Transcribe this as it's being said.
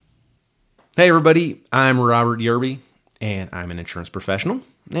Hey everybody, I'm Robert Yerby, and I'm an insurance professional,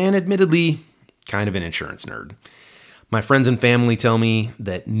 and admittedly, kind of an insurance nerd. My friends and family tell me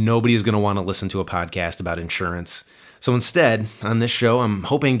that nobody is going to want to listen to a podcast about insurance. So instead, on this show, I'm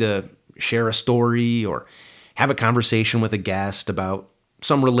hoping to share a story or have a conversation with a guest about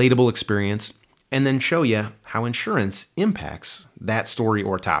some relatable experience, and then show you how insurance impacts that story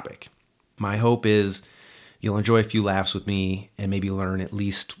or topic. My hope is you'll enjoy a few laughs with me and maybe learn at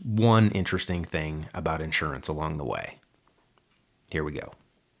least one interesting thing about insurance along the way. Here we go.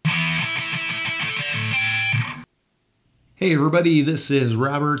 Hey everybody, this is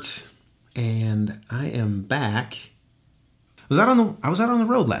Robert, and I am back. I was out on the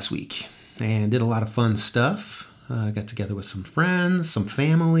road last week and did a lot of fun stuff. Got together with some friends, some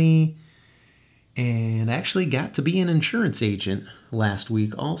family, and actually got to be an insurance agent last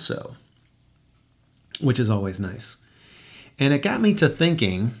week also, which is always nice. And it got me to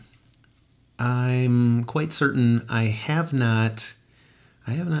thinking, I'm quite certain I have not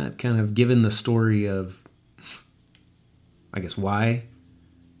kind of given the story of, I guess, why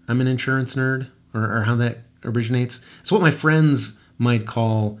I'm an insurance nerd or how that originates. It's what my friends might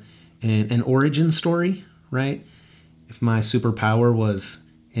call an origin story, right? If my superpower was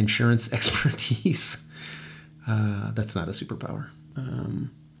insurance expertise, that's not a superpower.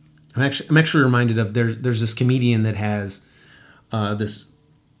 I'm actually reminded of there's this comedian that has this.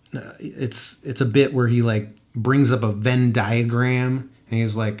 It's a bit where he like brings up a Venn diagram and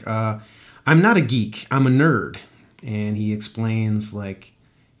he's like, "I'm not a geek, I'm a nerd," and he explains like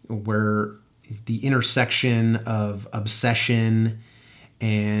where the intersection of obsession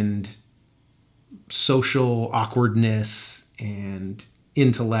and social awkwardness and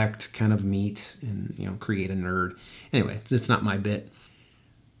intellect kind of meet and create a nerd. Anyway, it's not my bit.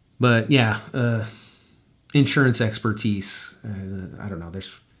 But yeah, insurance expertise. I don't know.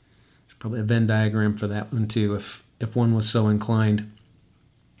 There's probably a Venn diagram for that one too, if one was so inclined.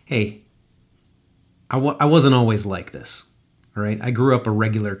 Hey, I wasn't always like this. All right, I grew up a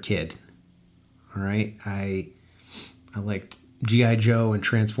regular kid. All right, I liked G.I. Joe and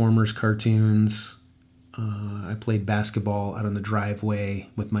Transformers cartoons. I played basketball out on the driveway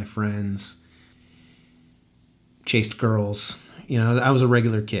with my friends. Chased girls. I was a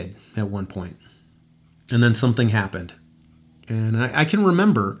regular kid at one point. And then something happened. And I can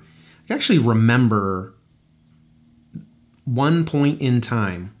actually remember one point in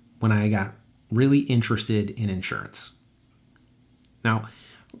time when I got really interested in insurance. Now,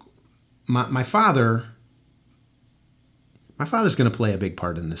 my father's going to play a big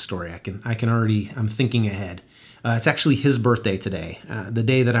part in this story. I'm thinking ahead. It's actually his birthday today. The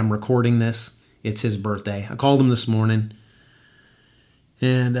day that I'm recording this, it's his birthday. I called him this morning.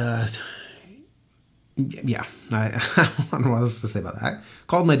 And, yeah, I don't know what else to say about that. I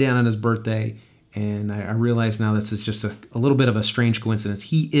called my dad on his birthday, and I realize now this is just a little bit of a strange coincidence.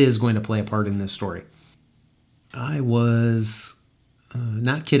 He is going to play a part in this story. I was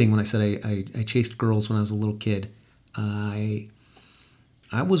not kidding when I said I chased girls when I was a little kid. I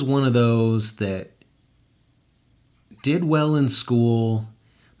was one of those that did well in school.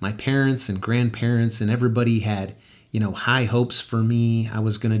 My parents and grandparents and everybody had high hopes for me. I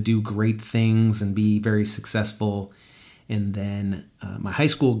was going to do great things and be very successful. And then my high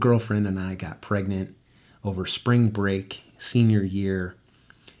school girlfriend and I got pregnant over spring break, senior year.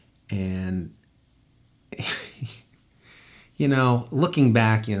 And, looking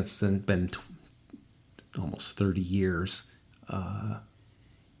back, it's been almost 30 years.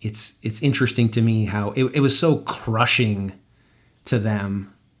 It's interesting to me how it was so crushing to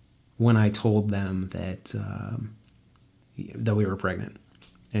them when I told them that we were pregnant.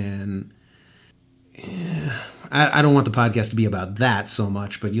 And I don't want the podcast to be about that so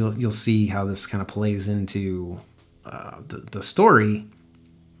much, but you'll see how this kind of plays into the story.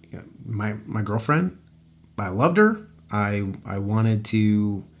 My girlfriend, I loved her. I wanted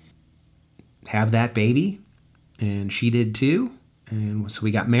to have that baby, and she did too. And so we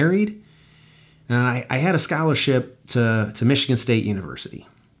got married, and I had a scholarship to Michigan State University.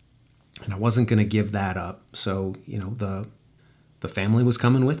 And I wasn't going to give that up. So, the family was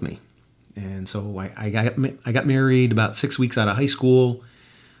coming with me. And so I got married about 6 weeks out of high school.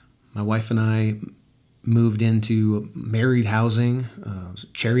 My wife and I moved into married housing,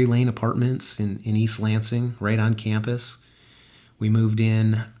 Cherry Lane Apartments in East Lansing, right on campus. We moved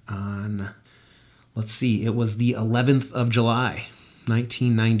in on, it was the 11th of July,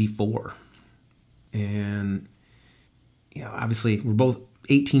 1994. And, obviously we're both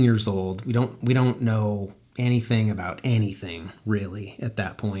 18 years old. We don't know anything about anything really at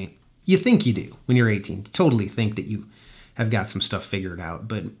that point. You think you do when you're 18. You totally think that you have got some stuff figured out,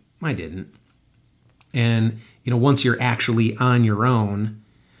 but I didn't. And, once you're actually on your own,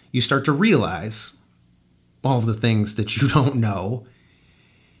 you start to realize all of the things that you don't know.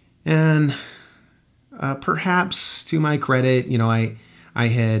 And perhaps to my credit, I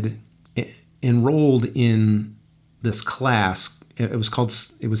had enrolled in this class. It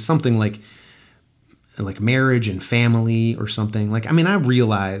was something like marriage and family or something. I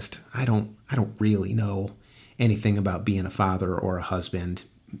realized I don't really know anything about being a father or a husband.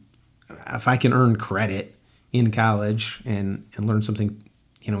 If I can earn credit in college and learn something,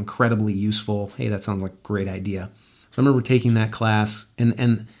 incredibly useful, hey, that sounds like a great idea. So I remember taking that class,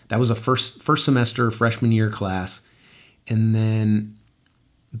 and that was a first semester freshman year class, and then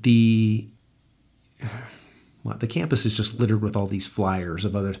the campus is just littered with all these flyers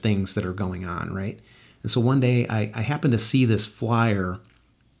of other things that are going on, right? And so one day I happened to see this flyer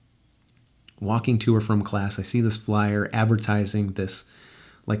walking to or from class. I see this flyer advertising this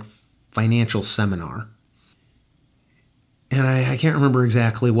financial seminar. And I can't remember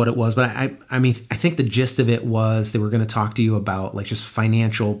exactly what it was, but I think the gist of it was they were going to talk to you about just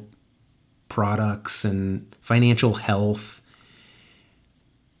financial products and financial health.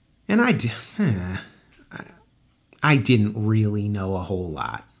 And I didn't really know a whole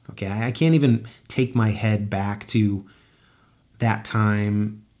lot. Okay, I can't even take my head back to that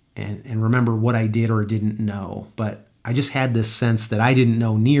time and remember what I did or didn't know. But I just had this sense that I didn't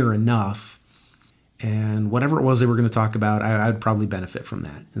know near enough. And whatever it was they were going to talk about, I'd probably benefit from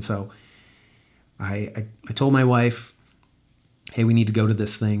that. And so I told my wife, hey, we need to go to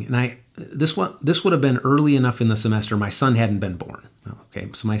this thing. And this would have been early enough in the semester. My son hadn't been born. Okay,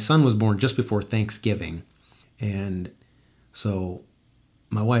 so my son was born just before Thanksgiving. And so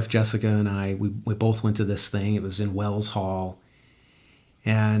my wife, Jessica, and I, we both went to this thing. It was in Wells Hall.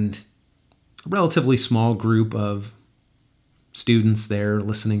 And a relatively small group of students there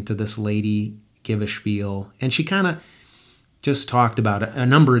listening to this lady give a spiel. And she kind of just talked about a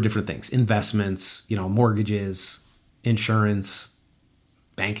number of different things: investments, mortgages, insurance,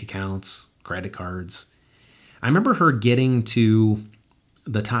 bank accounts, credit cards. I remember her getting to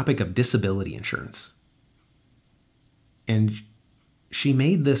the topic of disability insurance. And she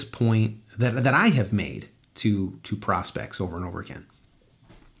made this point that I have made to prospects over and over again.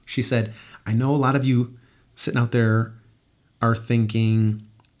 She said, I know a lot of you sitting out there are thinking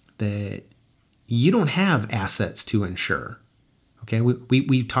that you don't have assets to insure. Okay,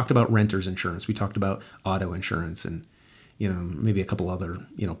 we talked about renter's insurance. We talked about auto insurance and, maybe a couple other,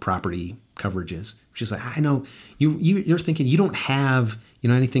 property coverages. She's like, I know you're thinking you don't have,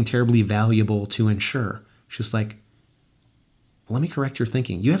 anything terribly valuable to insure. She's like, well, let me correct your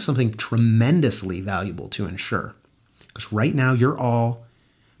thinking. You have something tremendously valuable to insure, because right now you're all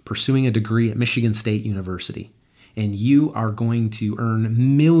pursuing a degree at Michigan State University, and you are going to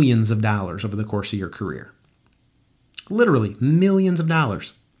earn millions of dollars over the course of your career. Literally millions of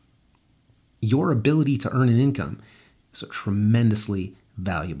dollars. Your ability to earn an income is a tremendously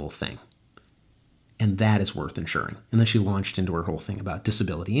valuable thing. And that is worth insuring. And then she launched into her whole thing about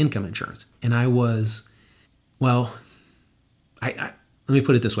disability income insurance. And I was, well, I let me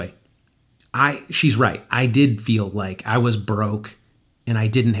put it this way. She's right. I did feel like I was broke and I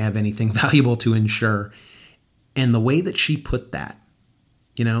didn't have anything valuable to insure. And the way that she put that,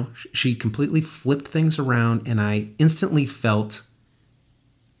 she completely flipped things around, and I instantly felt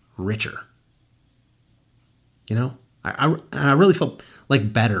richer. I really felt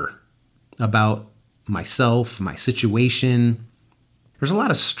better about myself, my situation. There's a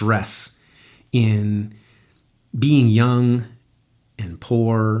lot of stress in being young and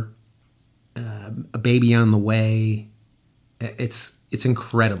poor, a baby on the way. It's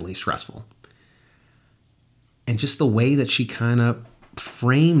incredibly stressful. And just the way that she kind of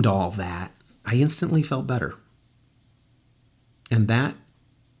framed all that, I instantly felt better. And that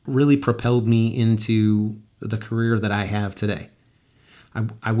really propelled me into the career that I have today.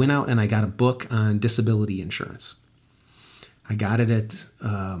 I went out and I got a book on disability insurance. I got it at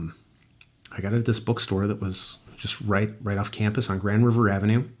this bookstore that was just right off campus on Grand River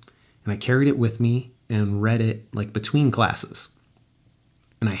Avenue. And I carried it with me and read it between classes.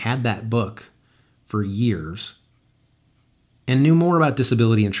 And I had that book for years and knew more about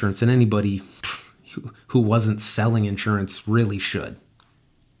disability insurance than anybody who wasn't selling insurance really should.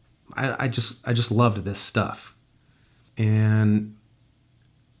 I just loved this stuff. And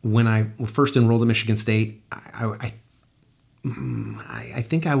when I first enrolled at Michigan State, I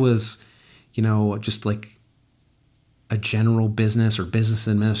think I was, just a general business or business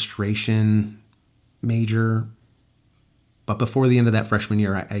administration major. But before the end of that freshman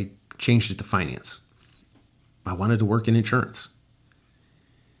year, I changed it to finance. I wanted to work in insurance.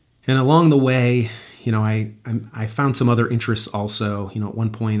 And along the way, I found some other interests also. At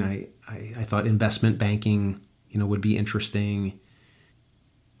one point I thought investment banking, would be interesting.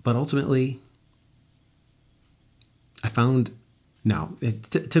 But ultimately, I found, no,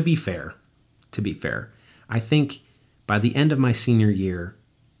 to be fair, I think by the end of my senior year,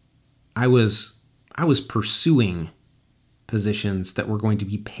 I was pursuing positions that were going to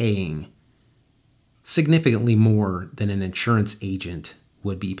be paying significantly more than an insurance agent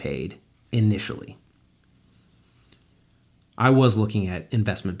would be paid initially. I was looking at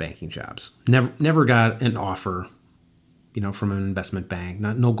investment banking jobs. Never got an offer, from an investment bank.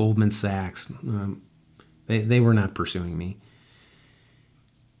 No Goldman Sachs. They were not pursuing me.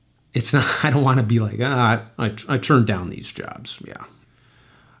 It's not. I don't want to be like, I turned down these jobs. Yeah,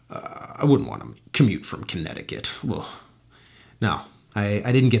 I wouldn't want to commute from Connecticut. Well, no,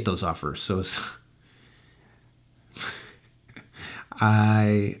 I didn't get those offers. So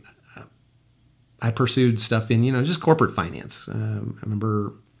I pursued stuff in, just corporate finance. I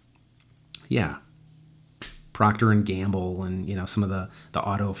remember, Procter and Gamble and, some of the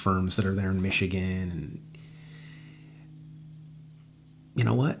auto firms that are there in Michigan. And you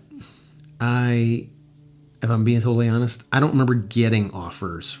know what? If I'm being totally honest, I don't remember getting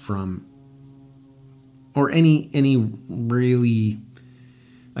offers from, or any really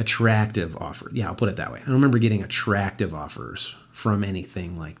attractive offer. Yeah, I'll put it that way. I don't remember getting attractive offers from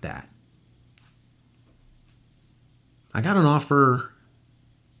anything like that. I got an offer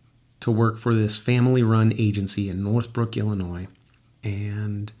to work for this family-run agency in Northbrook, Illinois,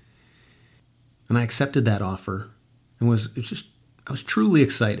 and I accepted that offer and I was truly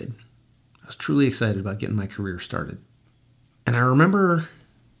excited. I was truly excited about getting my career started. And I remember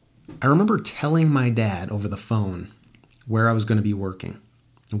telling my dad over the phone where I was going to be working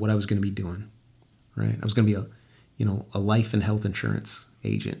and what I was going to be doing. Right? I was going to be a life and health insurance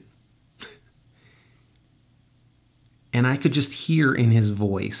agent. And I could just hear in his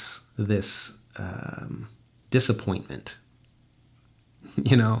voice this disappointment.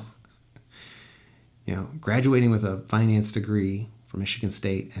 Graduating with a finance degree from Michigan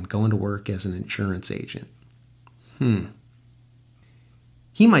State and going to work as an insurance agent.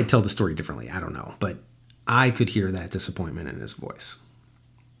 He might tell the story differently, I don't know, but I could hear that disappointment in his voice.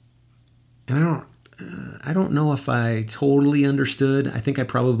 And I don't know if I totally understood. I think I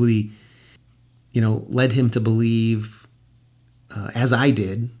probably, led him to believe, as I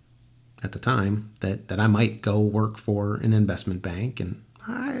did at the time, that I might go work for an investment bank. And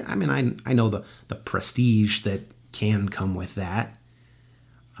I know the prestige that can come with that.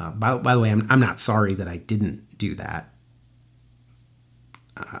 By the way, I'm not sorry that I didn't do that.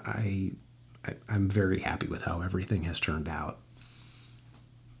 I'm very happy with how everything has turned out.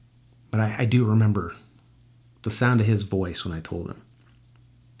 But I do remember the sound of his voice when I told him.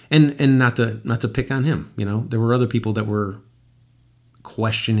 And not to pick on him, there were other people that were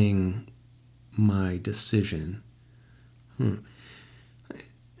questioning my decision. And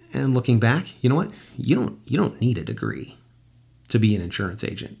looking back, you know what? You don't need a degree to be an insurance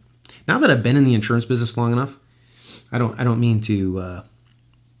agent. Now that I've been in the insurance business long enough, I don't mean to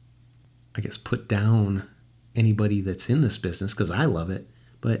put down anybody that's in this business, because I love it.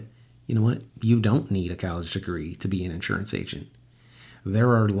 But you know what? You don't need a college degree to be an insurance agent.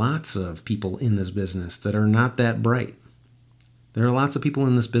 There are lots of people in this business that are not that bright. There are lots of people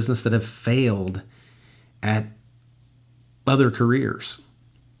in this business that have failed at other careers,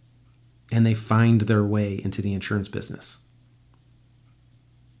 and they find their way into the insurance business.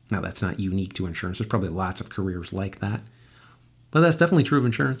 Now, that's not unique to insurance. There's probably lots of careers like that. But that's definitely true of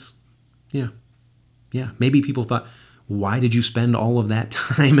insurance. Yeah. Maybe people thought, why did you spend all of that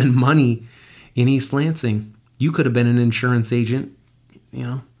time and money in East Lansing? You could have been an insurance agent,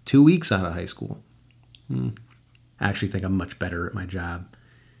 2 weeks out of high school. I actually think I'm much better at my job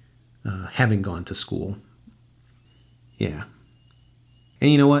having gone to school. Yeah.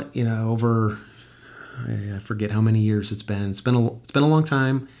 And you know what? Over, I forget how many years it's been. It's been a long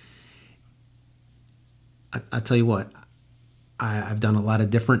time. I tell you what, I've done a lot of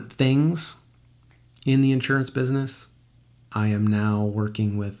different things in the insurance business. I am now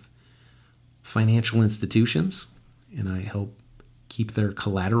working with financial institutions, and I help keep their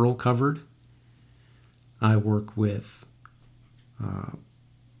collateral covered. I work with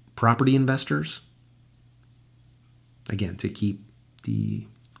property investors, again, to keep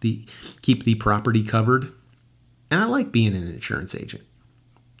the property covered. And I like being an insurance agent.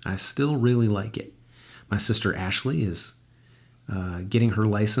 I still really like it. My sister Ashley is getting her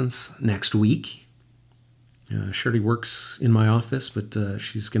license next week. She already works in my office, but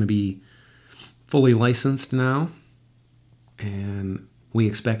she's going to be fully licensed now. And we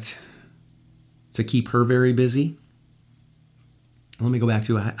expect to keep her very busy. Let me go back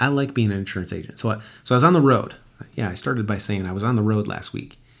to, I like being an insurance agent. So I was on the road. Yeah, I started by saying I was on the road last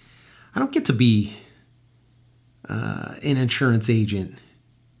week. I don't get to be an insurance agent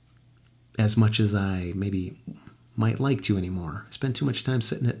as much as I maybe might like to anymore. I spend too much time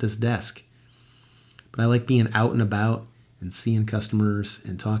sitting at this desk. But I like being out and about and seeing customers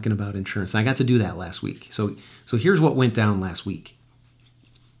and talking about insurance. I got to do that last week. So here's what went down last week.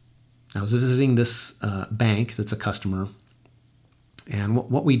 I was visiting this bank that's a customer. And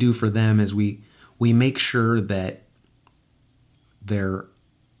what we do for them is we make sure that their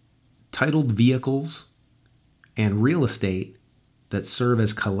titled vehicles and real estate that serve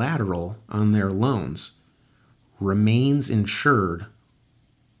as collateral on their loans remains insured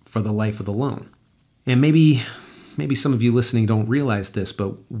for the life of the loan. And maybe some of you listening don't realize this,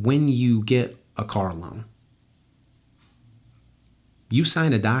 but when you get a car loan, you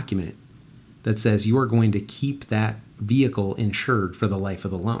sign a document that says you are going to keep that vehicle insured for the life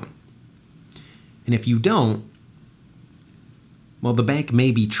of the loan. And if you don't, well, the bank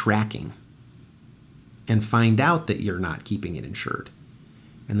may be tracking and find out that you're not keeping it insured.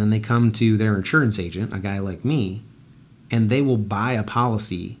 And then they come to their insurance agent, a guy like me, and they will buy a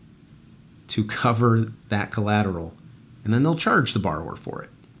policy to cover that collateral. And then they'll charge the borrower for it.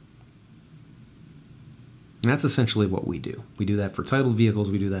 And that's essentially what we do. We do that for titled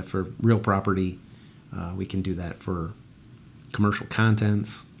vehicles. We do that for real property. We can do that for commercial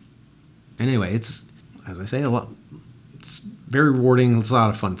contents. Anyway, it's, as I say, it's very rewarding. It's a lot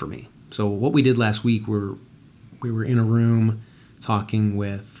of fun for me. So what we did last week, we were in a room talking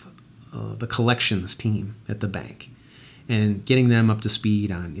with the collections team at the bank and getting them up to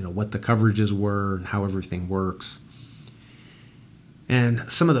speed on what the coverages were and how everything works.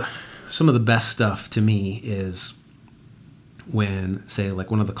 And some of the best stuff to me is when, say,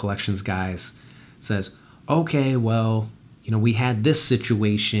 like one of the collections guys says, okay, well, we had this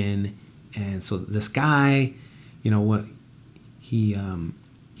situation, and so this guy, what he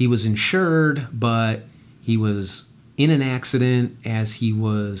was insured, but he was in an accident as he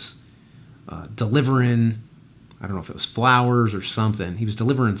was delivering, I don't know if it was flowers or something. He was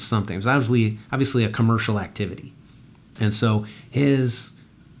delivering something. It was obviously a commercial activity. And so his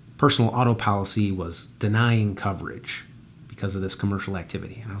personal auto policy was denying coverage because of this commercial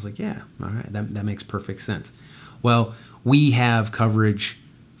activity. And I was like, yeah, all right, that makes perfect sense. Well, we have coverage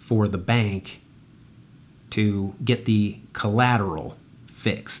for the bank to get the collateral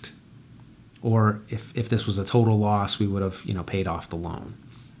fixed. Or if this was a total loss, we would have, paid off the loan.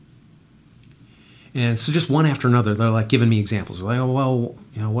 And so just one after another, they're like giving me examples. They're like, oh, well,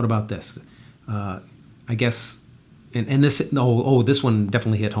 what about this? I guess, and this, this one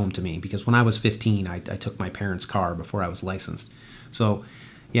definitely hit home to me because when I was 15, I took my parents' car before I was licensed. So,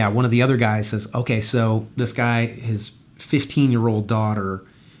 yeah, one of the other guys says, okay, so this guy, his 15-year-old daughter,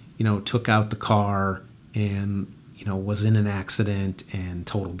 took out the car and, was in an accident and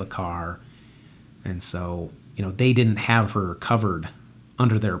totaled the car. And so, they didn't have her covered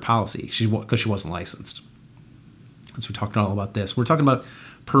under their policy because she wasn't licensed. So we talked all about this. We're talking about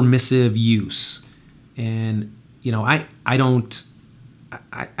permissive use. And, I don't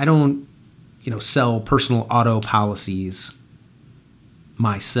sell personal auto policies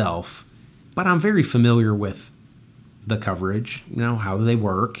myself, but I'm very familiar with the coverage, how they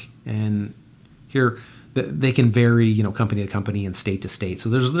work. And here they can vary, company to company and state to state. So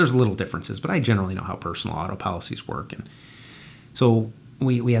there's little differences, but I generally know how personal auto policies work. And so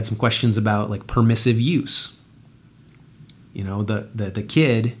we had some questions about like permissive use. The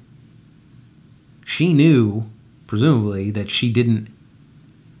kid, she knew presumably that she didn't,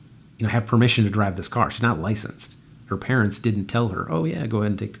 have permission to drive this car. She's not licensed. Her parents didn't tell her, oh yeah, go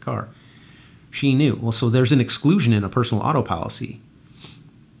ahead and take the car. She knew. Well, so there's an exclusion in a personal auto policy.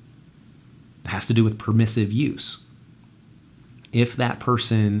 It has to do with permissive use. If that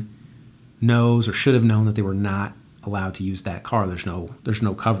person knows or should have known that they were not allowed to use that car, there's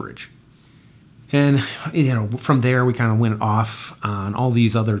no coverage. And from there we kind of went off on all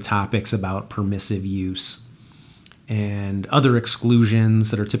these other topics about permissive use and other exclusions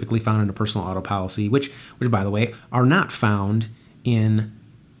that are typically found in a personal auto policy, which by the way are not found in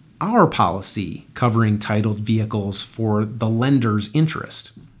our policy covering titled vehicles for the lender's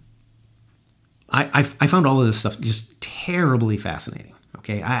interest. I found all of this stuff just terribly fascinating.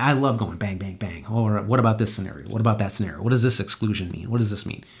 Okay, I love going bang, bang, bang. Or what about this scenario? What about that scenario? What does this exclusion mean? What does this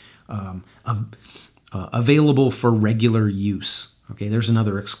mean? Available for regular use. Okay, there's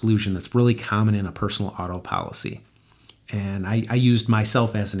another exclusion that's really common in a personal auto policy. And I used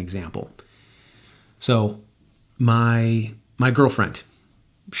myself as an example. So my girlfriend,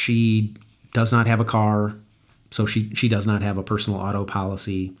 She does not have a car, so she does not have a personal auto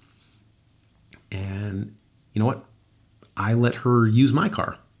policy. And you know what? I let her use my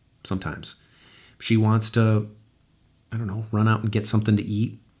car sometimes. If she wants to, I don't know, run out and get something to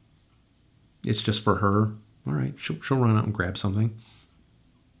eat, it's just for her. All right, she'll run out and grab something.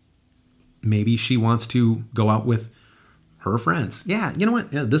 Maybe she wants to go out with her friends. Yeah, you know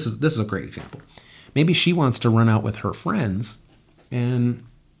what? Yeah, this is a great example. Maybe she wants to run out with her friends, and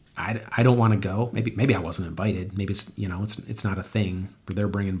I don't want to go. Maybe I wasn't invited. Maybe it's not a thing where they're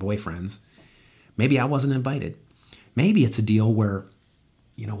bringing boyfriends. Maybe I wasn't invited. Maybe it's a deal where,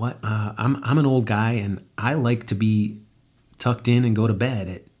 you know what? I'm an old guy and I like to be tucked in and go to bed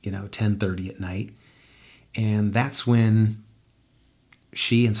at 10:30 at night, and that's when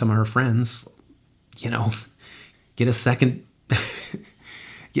she and some of her friends, get a second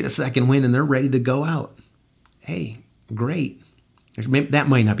win and they're ready to go out. Hey, great. That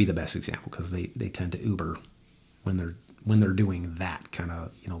might not be the best example because they tend to Uber when they're doing that kind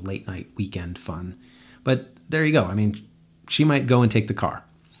of late night weekend fun. But there you go. I mean, she might go and take the car.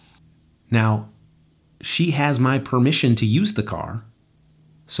 Now, she has my permission to use the car,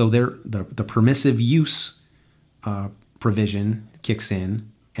 so the permissive use provision kicks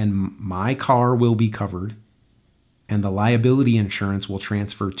in, and my car will be covered, and the liability insurance will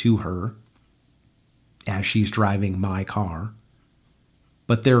transfer to her as she's driving my car.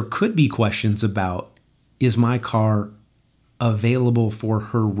 But there could be questions about, is my car available for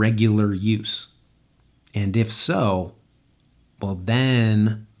her regular use? And if so, well,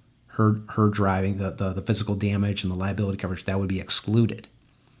 then her driving, the physical damage and the liability coverage, that would be excluded.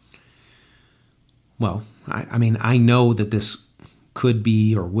 Well, I mean, I know that this could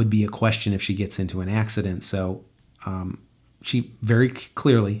be or would be a question if she gets into an accident. So she very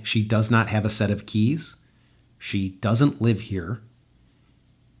clearly, she does not have a set of keys. She doesn't live here.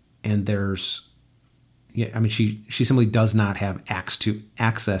 And she simply does not have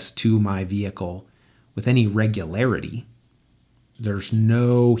access to my vehicle with any regularity. There's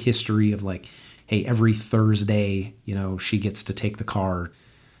no history of like, hey, every Thursday, she gets to take the car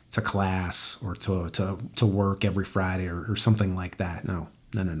to class or to work every Friday or something like that. No.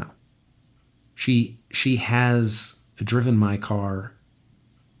 She has driven my car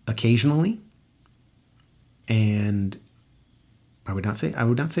occasionally, and I would not say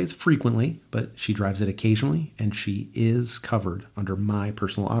it's frequently, but she drives it occasionally, and she is covered under my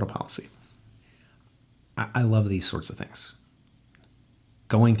personal auto policy. I love these sorts of things.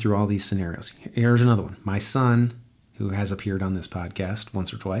 Going through all these scenarios. Here's another one. My son, who has appeared on this podcast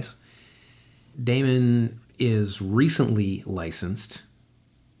once or twice, Damon is recently licensed.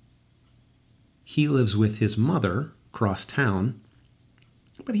 He lives with his mother across town,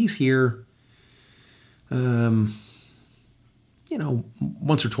 but he's here, once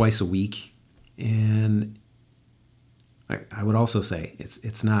or twice a week. And I would also say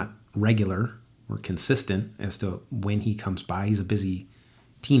it's not regular or consistent as to when he comes by. He's a busy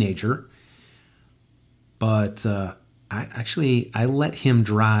teenager. But I let him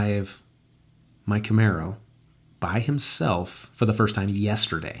drive my Camaro by himself for the first time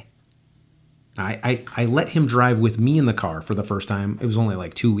yesterday. I let him drive with me in the car for the first time. It was only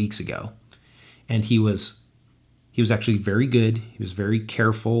like 2 weeks ago. And he was actually very good. He was very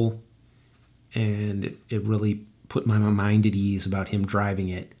careful. And it really put my mind at ease about him driving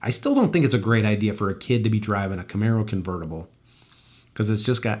it. I still don't think it's a great idea for a kid to be driving a Camaro convertible, because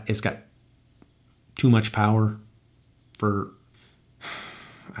it's got too much power for,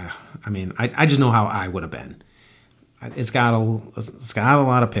 I just know how I would have been. It's got a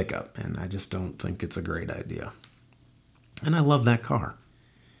lot of pickup, and I just don't think it's a great idea. And I love that car.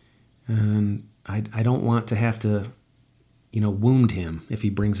 And I don't want to have to, wound him if he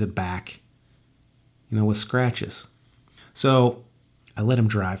brings it back, with scratches. So I let him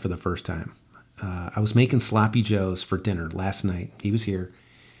drive for the first time. I was making sloppy joes for dinner last night. He was here.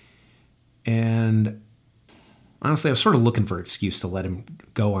 And honestly, I was sort of looking for an excuse to let him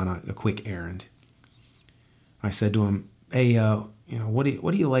go on a quick errand. I said to him, hey, what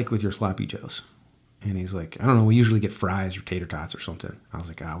do you like with your sloppy joes? And he's like, I don't know, we usually get fries or tater tots or something. I was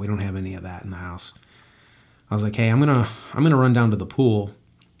like, we don't have any of that in the house. I was like, hey, I'm gonna run down to the pool.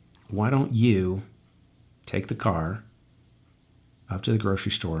 Why don't you take the car up to the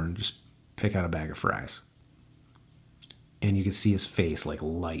grocery store and just pick out a bag of fries? And you could see his face like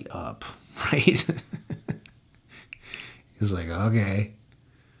light up, right? He's like, okay.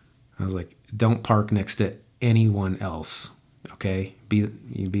 I was like, don't park next to anyone else, okay?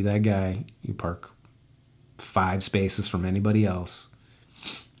 You be that guy. You park 5 spaces from anybody else.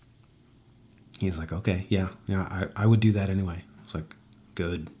 He's like, okay, yeah, I would do that anyway. I was like,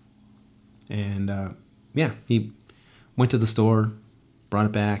 good. And yeah, he went to the store, brought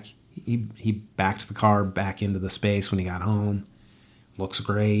it back. He backed the car back into the space when he got home. Looks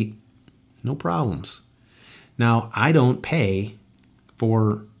great. No problems. Now, I don't pay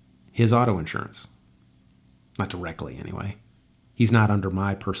for his auto insurance. Not directly, anyway. He's not under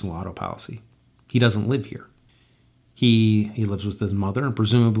my personal auto policy. He doesn't live here. He lives with his mother, and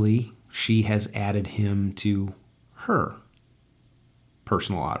presumably she has added him to her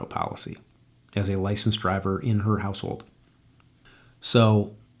personal auto policy as a licensed driver in her household.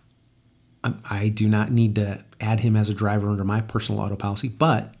 So I do not need to add him as a driver under my personal auto policy,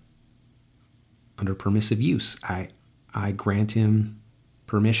 but under permissive use, I grant him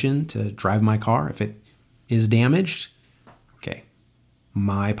permission to drive my car. If it is damaged, okay,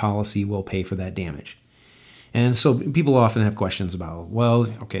 my policy will pay for that damage. And so people often have questions about, well,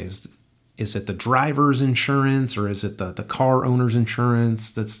 okay, is it the driver's insurance or is it the car owner's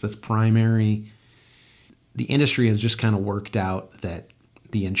insurance that's primary? The industry has just kind of worked out that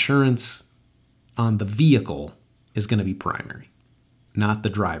the insurance on the vehicle is going to be primary, not the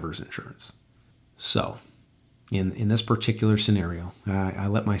driver's insurance. So in this particular scenario, I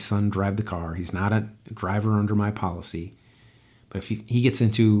let my son drive the car. He's not a driver under my policy. But if he gets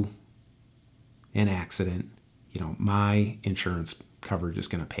into an accident, my insurance coverage is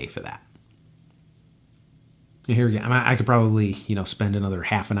going to pay for that. And here again, I could probably, spend another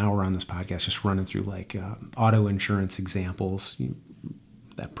half an hour on this podcast just running through auto insurance examples.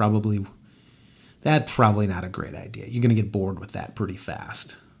 That's probably not a great idea. You're going to get bored with that pretty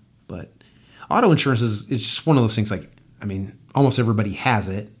fast. But auto insurance is just one of those things almost everybody has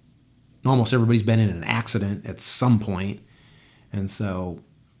it. Almost everybody's been in an accident at some point. And so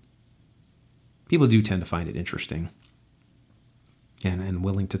people do tend to find it interesting and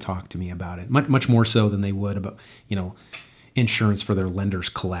willing to talk to me about it. Much more so than they would about, insurance for their lender's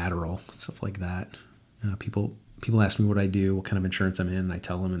collateral, stuff like that. People ask me what I do, what kind of insurance I'm in, and I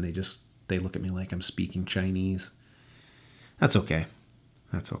tell them, and they look at me like I'm speaking Chinese. That's okay.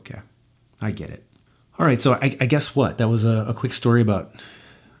 I get it. All right, so I guess what? That was a quick story about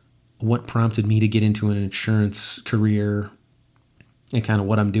what prompted me to get into an insurance career and kind of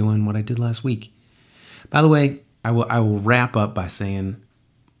what I'm doing, what I did last week. By the way, I will wrap up by saying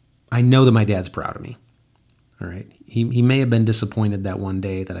I know that my dad's proud of me. All right. He may have been disappointed that one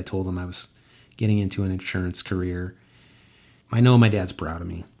day that I told him I was getting into an insurance career. I know my dad's proud of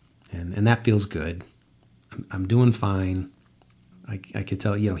me, and that feels good. I'm doing fine. I could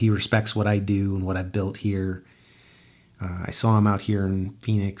tell, he respects what I do and what I've built here. I saw him out here in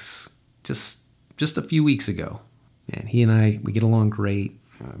Phoenix just a few weeks ago, and he and we get along great.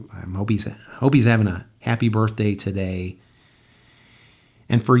 I hope he's having a happy birthday today.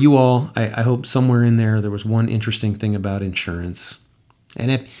 And for you all, I hope somewhere in there was one interesting thing about insurance.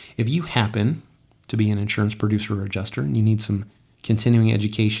 And if you happen to be an insurance producer or adjuster and you need some continuing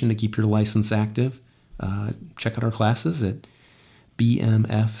education to keep your license active, check out our classes at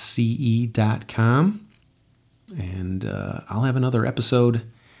bmfce.com. And I'll have another episode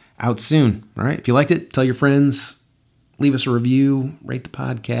out soon. All right. If you liked it, tell your friends. Leave us a review, rate the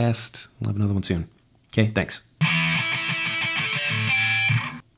podcast. We'll have another one soon. Okay, thanks.